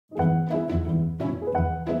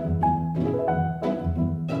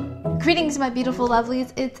Greetings, my beautiful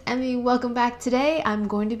lovelies. It's Emmy. Welcome back. Today I'm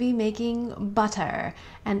going to be making butter,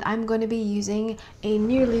 and I'm going to be using a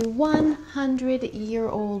nearly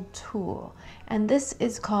 100-year-old tool, and this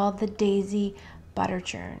is called the Dazey Butter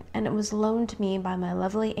Churn, and it was loaned to me by my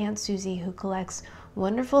lovely Aunt Suzy, who collects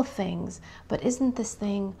wonderful things. But isn't this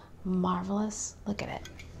thing marvelous? Look at it.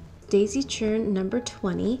 Dazey Churn number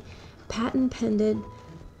 20, patent pending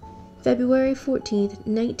February 14th,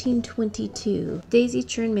 1922. Dazey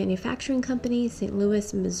Churn Manufacturing Company, St.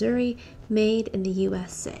 Louis, Missouri, made in the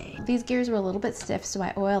USA. These gears were a little bit stiff, so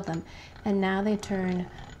I oiled them, and now they turn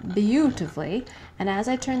beautifully. And as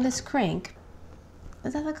I turn this crank,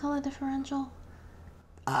 is that the color differential?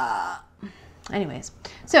 Anyways,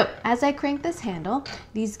 so as I crank this handle,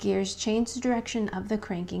 these gears change the direction of the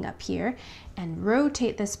cranking up here and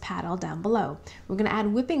rotate this paddle down below. We're going to add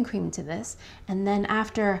whipping cream to this, and then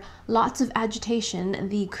after lots of agitation,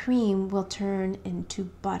 the cream will turn into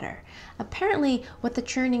butter. Apparently, what the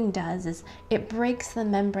churning does is it breaks the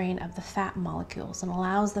membrane of the fat molecules and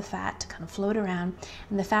allows the fat to kind of float around,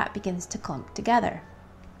 and the fat begins to clump together.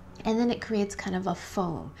 And then it creates kind of a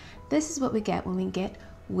foam. This is what we get when we get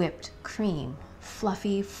whipped cream,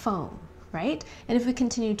 fluffy foam, right? And if we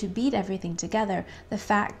continue to beat everything together, the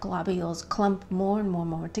fat globules clump more and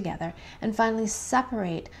more together and finally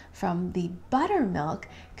separate from the buttermilk,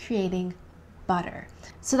 creating butter.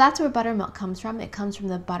 So that's where buttermilk comes from. It comes from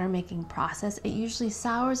the butter making process. It usually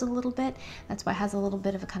sours a little bit. That's why it has a little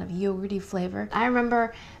bit of a kind of yogurty flavor. I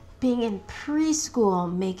remember being in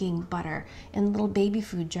preschool making butter in little baby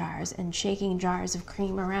food jars and shaking jars of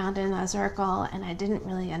cream around in a circle, and I didn't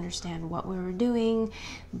really understand what we were doing,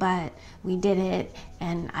 but we did it,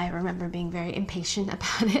 and I remember being very impatient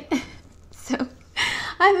about it. So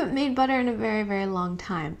I haven't made butter in a very long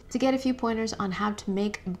time. To get a few pointers on how to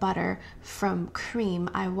make butter from cream,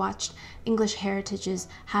 I watched English Heritage's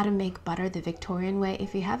How to Make Butter the Victorian Way.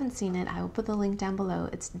 If you haven't seen it, I will put the link down below.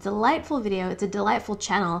 It's a delightful video. It's a delightful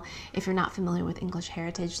channel if you're not familiar with English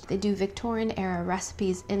Heritage. They do Victorian era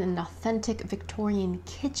recipes in an authentic Victorian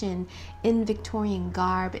kitchen in Victorian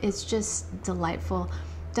garb. It's just delightful.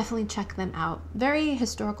 Definitely check them out. Very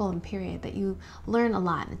historical and period, but you learn a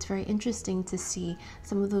lot. It's very interesting to see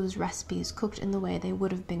some of those recipes cooked in the way they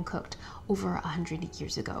would have been cooked over 100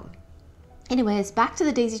 years ago. Anyways, back to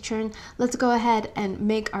the Dazey Churn. Let's go ahead and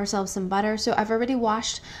make ourselves some butter. So I've already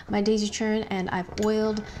washed my Dazey Churn and I've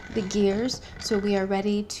oiled the gears, so we are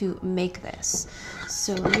ready to make this.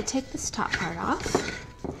 So let me take this top part off.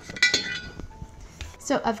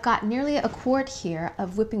 So I've got nearly a quart here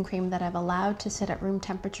of whipping cream that I've allowed to sit at room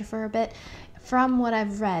temperature for a bit. From what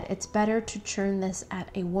I've read, it's better to churn this at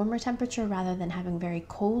a warmer temperature rather than having very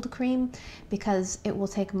cold cream, because it will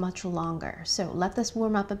take much longer. So let this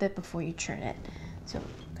warm up a bit before you churn it. So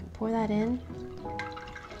I'm going to pour that in.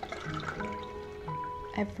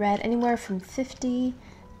 I've read anywhere from 50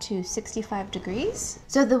 to 65 degrees.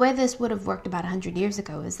 So the way this would have worked about 100 years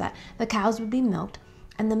ago is that the cows would be milked,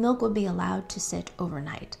 and the milk would be allowed to sit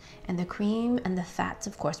overnight. And the cream and the fats,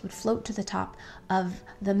 of course, would float to the top of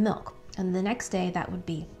the milk. And the next day, that would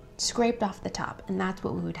be scraped off the top, and that's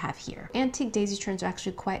what we would have here. Antique Dazey Churns are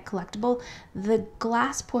actually quite collectible. The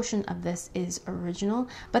glass portion of this is original,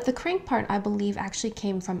 but the crank part, I believe, actually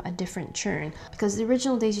came from a different churn, because the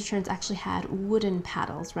original Dazey Churns actually had wooden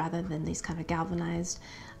paddles rather than these kind of galvanized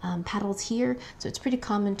paddles here. So it's pretty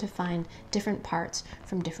common to find different parts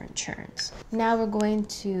from different churns. Now we're going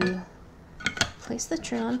to place the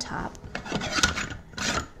churn on top,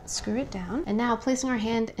 screw it down, and now placing our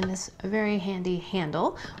hand in this very handy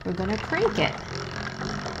handle, we're going to crank it.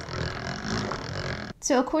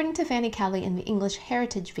 So according to Fanny Cowley in the English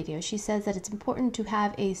Heritage video, she says that it's important to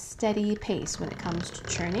have a steady pace when it comes to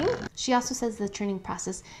churning. She also says the churning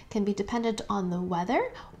process can be dependent on the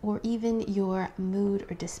weather or even your mood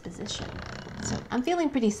or disposition. So I'm feeling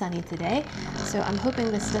pretty sunny today, so I'm hoping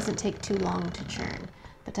this doesn't take too long to churn,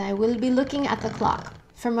 but I will be looking at the clock.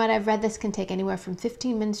 From what I've read, this can take anywhere from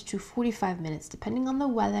 15 minutes to 45 minutes, depending on the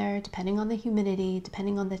weather, depending on the humidity,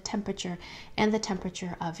 depending on the temperature, and the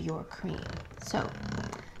temperature of your cream. So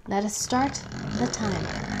let us start the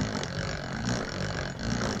timer.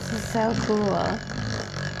 This is so cool.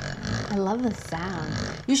 I love the sound.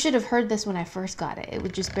 You should have heard this when I first got it. It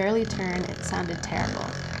would just barely turn. It sounded terrible.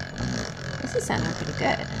 This is sounding pretty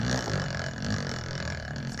good.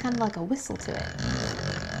 It's kind of like a whistle to it.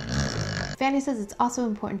 Fanny says it's also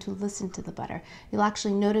important to listen to the butter. You'll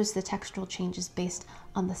actually notice the textural changes based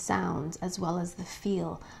on the sounds as well as the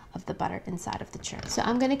feel of the butter inside of the churn. So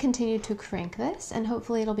I'm going to continue to crank this, and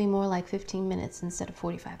hopefully it'll be more like 15 minutes instead of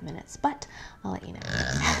 45 minutes, but I'll let you know.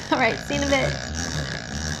 All right, see you in a bit.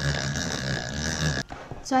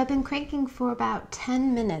 So I've been cranking for about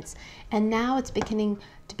 10 minutes, and now it's beginning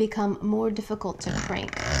to become more difficult to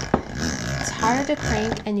crank. It's harder to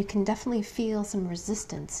crank, and you can definitely feel some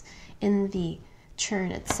resistance in the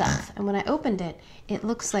churn itself. And when I opened it, it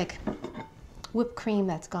looks like whipped cream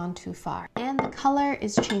that's gone too far. And the color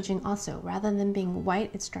is changing also. Rather than being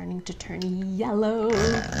white, it's starting to turn yellow.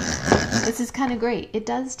 This is kind of great. It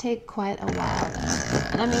does take quite a while though.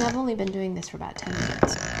 And I mean, I've only been doing this for about 10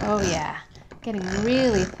 minutes. Oh yeah, getting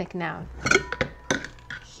really thick now.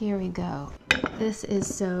 Here we go. This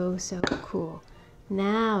is so cool.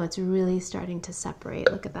 Now it's really starting to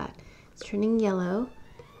separate. Look at that. It's turning yellow.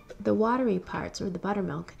 The watery parts, or the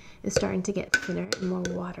buttermilk, is starting to get thinner and more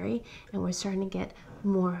watery, and we're starting to get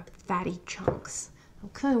more fatty chunks.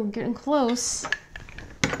 Okay, we're getting close.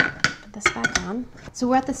 Put this back on. So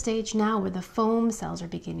we're at the stage now where the foam cells are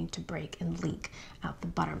beginning to break and leak out the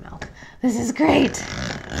buttermilk. This is great.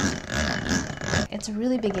 It's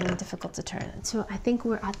really beginning difficult to turn. So I think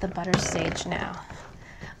we're at the butter stage now.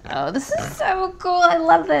 Oh, this is so cool. I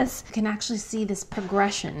love this. You can actually see this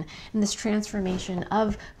progression and this transformation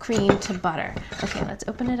of cream to butter. Okay, let's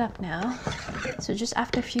open it up now. So just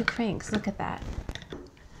after a few cranks, look at that.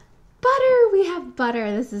 Butter! We have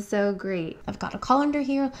butter. This is so great. I've got a colander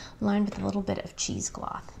here lined with a little bit of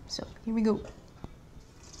cheesecloth. So here we go.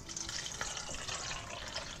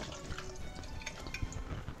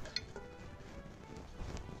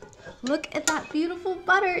 Look at that beautiful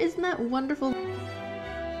butter. Isn't that wonderful?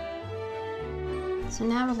 So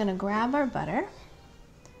now we're gonna grab our butter,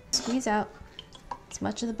 squeeze out as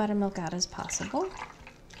much of the buttermilk out as possible.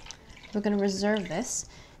 We're gonna reserve this,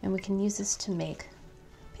 and we can use this to make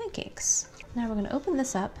pancakes. Now we're gonna open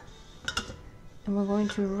this up, and we're going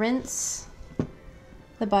to rinse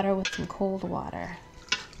the butter with some cold water.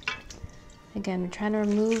 Again, we're trying to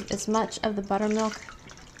remove as much of the buttermilk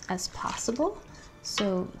as possible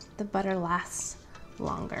so the butter lasts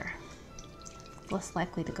longer, less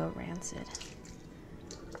likely to go rancid.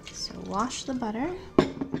 So wash the butter,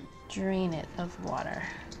 drain it of water.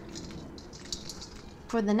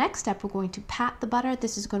 For the next step, we're going to pat the butter.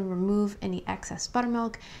 This is going to remove any excess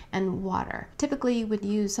buttermilk and water. Typically, you would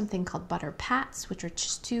use something called butter pats, which are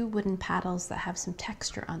just two wooden paddles that have some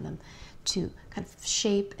texture on them to kind of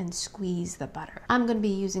shape and squeeze the butter. I'm going to be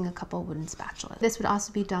using a couple wooden spatulas. This would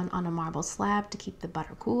also be done on a marble slab to keep the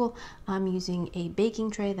butter cool. I'm using a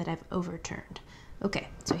baking tray that I've overturned. Okay,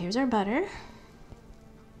 so here's our butter.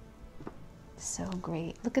 So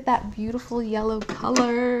great. Look at that beautiful yellow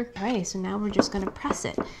color. Alrighty, so now we're just gonna press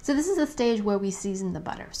it. So this is the stage where we season the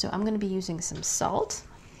butter. So I'm gonna be using some salt.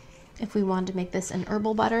 If we wanted to make this an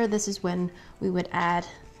herbal butter, this is when we would add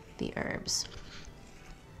the herbs.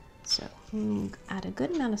 So add a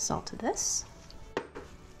good amount of salt to this.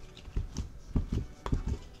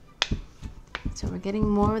 So we're getting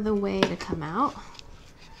more of the whey to come out.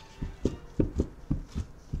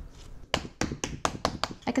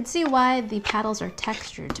 I can see why the paddles are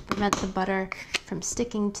textured, to prevent the butter from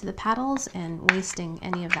sticking to the paddles and wasting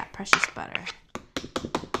any of that precious butter.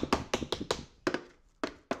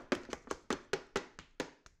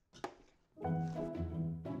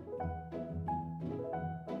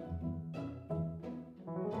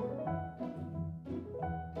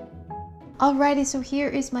 Alrighty, so here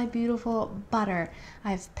is my beautiful butter.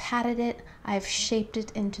 I've patted it, I've shaped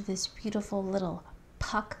it into this beautiful little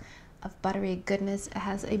puck of buttery goodness. It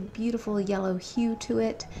has a beautiful yellow hue to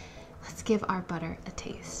it. Let's give our butter a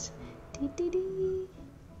taste. Dee, dee, dee.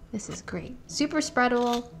 This is great. Super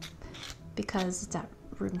spreadable because it's at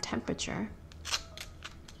room temperature.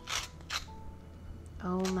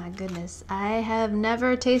 Oh my goodness. I have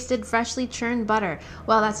never tasted freshly churned butter.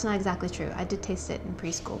 Well, that's not exactly true. I did taste it in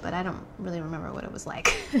preschool, but I don't really remember what it was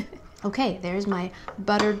like. Okay, there's my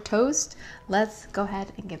buttered toast. Let's go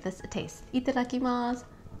ahead and give this a taste. Itadakimasu.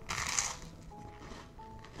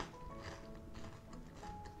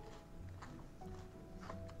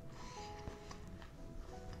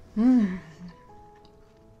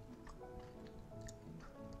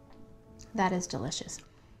 That is delicious.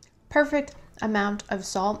 Perfect amount of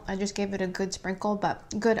salt. I just gave it a good sprinkle, but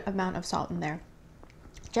good amount of salt in there.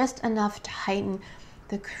 Just enough to heighten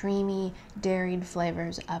the creamy, dairied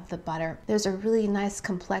flavors of the butter. There's a really nice,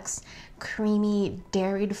 complex, creamy,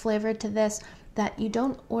 dairied flavor to this that you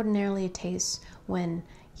don't ordinarily taste when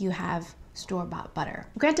you have store-bought butter.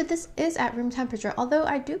 Granted, this is at room temperature, although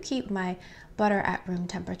I do keep my butter at room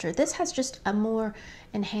temperature. This has just a more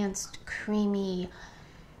enhanced, creamy,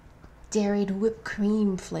 dairied whipped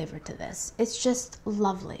cream flavor to this. It's just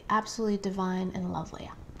lovely, absolutely divine and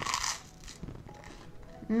lovely.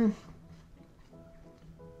 And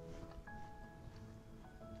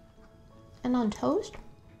on toast,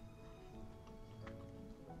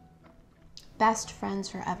 best friends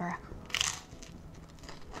forever.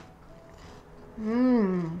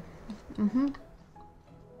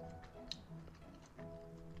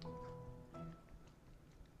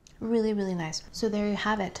 Really, really nice. So there you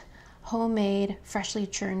have it. Homemade, freshly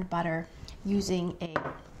churned butter using a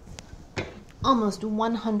almost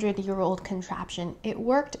 100-year-old contraption. It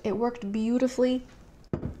worked beautifully.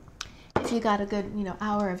 If you got a good,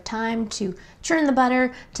 hour of time to churn the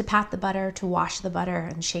butter, to pat the butter, to wash the butter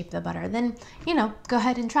and shape the butter, then, go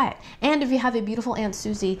ahead and try it. And if you have a beautiful Aunt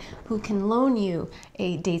Suzy who can loan you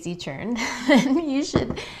a Dazey Churn, then you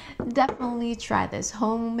should definitely try this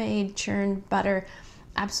homemade churned butter.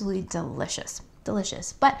 Absolutely delicious.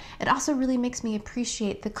 Delicious. But it also really makes me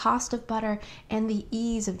appreciate the cost of butter and the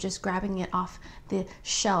ease of just grabbing it off the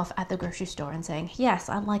shelf at the grocery store and saying, yes,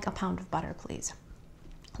 I'd like a pound of butter, please.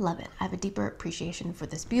 Love it. I have a deeper appreciation for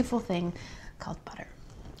this beautiful thing called butter.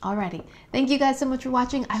 Alrighty. Thank you guys so much for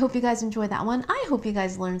watching. I hope you guys enjoyed that one. I hope you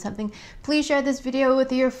guys learned something. Please share this video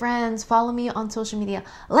with your friends. Follow me on social media.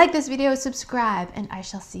 Like this video, subscribe, and I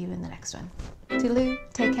shall see you in the next one. Toodaloo.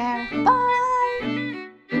 Take care. Bye.